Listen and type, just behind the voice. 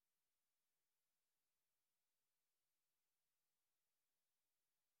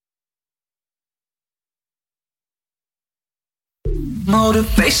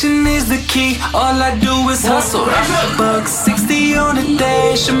Motivation is the key, all I do is hustle. $160 on a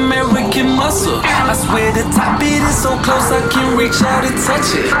dash, American muscle. I swear the top it is so close I can reach out and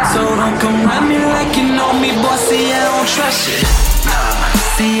touch it. So don't come around me like you know me, boy, see I don't trust it.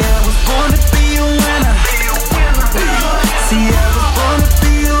 See I was born to be a winner. See I was born to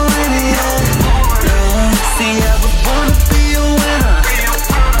be a winner, yeah. See I was born to be a winner.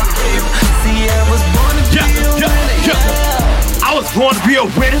 See I was born to be a winner, yeah. I was born to be a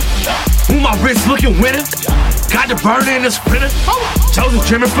winner. With my wrist looking winner. Got the burner in the sprinter. JOSEF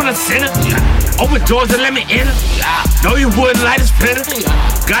dreaming from the center. Open doors and let me enter. Know you wouldn't like a splinter.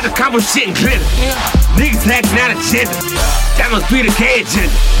 Got the combo shit and glitter. Niggas acting out of gender. That must be the gay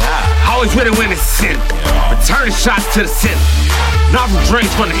agenda. Always winning when it's center. Returning shots to the center. Not from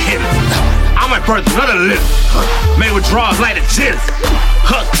drinks from the hitters. I might birth another litter. Made with draws like the jitters.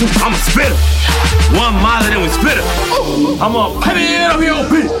 Huck two, I'm a spitter. 1 mile and then we split it. I'm a pipe it up your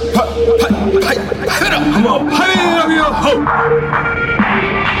bitch. Pipe it up. I'm a pipe it up your hoe.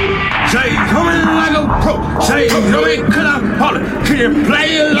 Say coming like a pro. Say you ain't cut out ballin'. Can you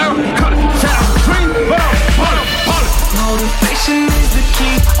play it like a color? Say I'm green, but I'm ballin'. Motivation is the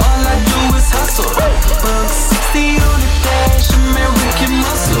key, all I do is hustle. $160 on the dash, American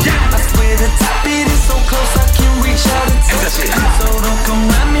muscle. I swear the top it is so close I can reach out and touch it. So don't come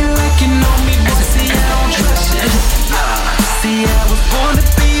around me like you know me, but see I don't trust it. See I was born to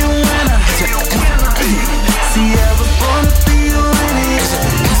be a winner. See I was born to be a winner.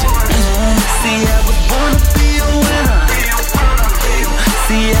 See I was born to be a winner.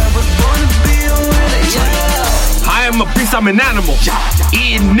 See I was born to be a winner, yeah. I am a beast, I'm an animal.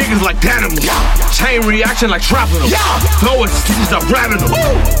 Eating niggas like animals. Chain reaction like trapping them. Throwing stitches, I'm rapping them.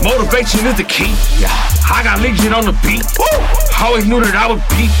 Motivation is the key. I got legion on the beat. Always knew that I would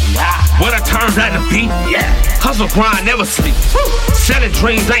beat. What I turned out to be. Hustle, grind, never sleep. Selling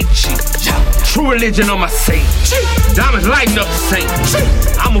dreams ain't cheap. True religion on my saint. Diamonds lighting up the saint.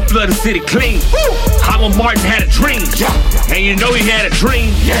 I'ma flood the city clean. I'ma Martin had a dream. And you know he had a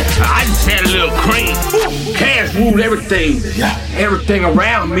dream. I just had a little cream. Cash ruled everything. Everything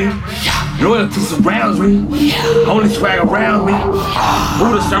around me. Loyalty surrounds me. Only swag around me.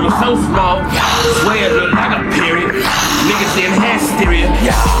 Rule the circle so small. Swear it look like a period. Niggas in hysteria.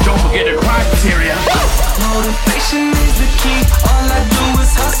 Don't forget the criteria. Motivation is the key, all I do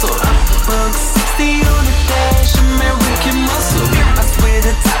is hustle.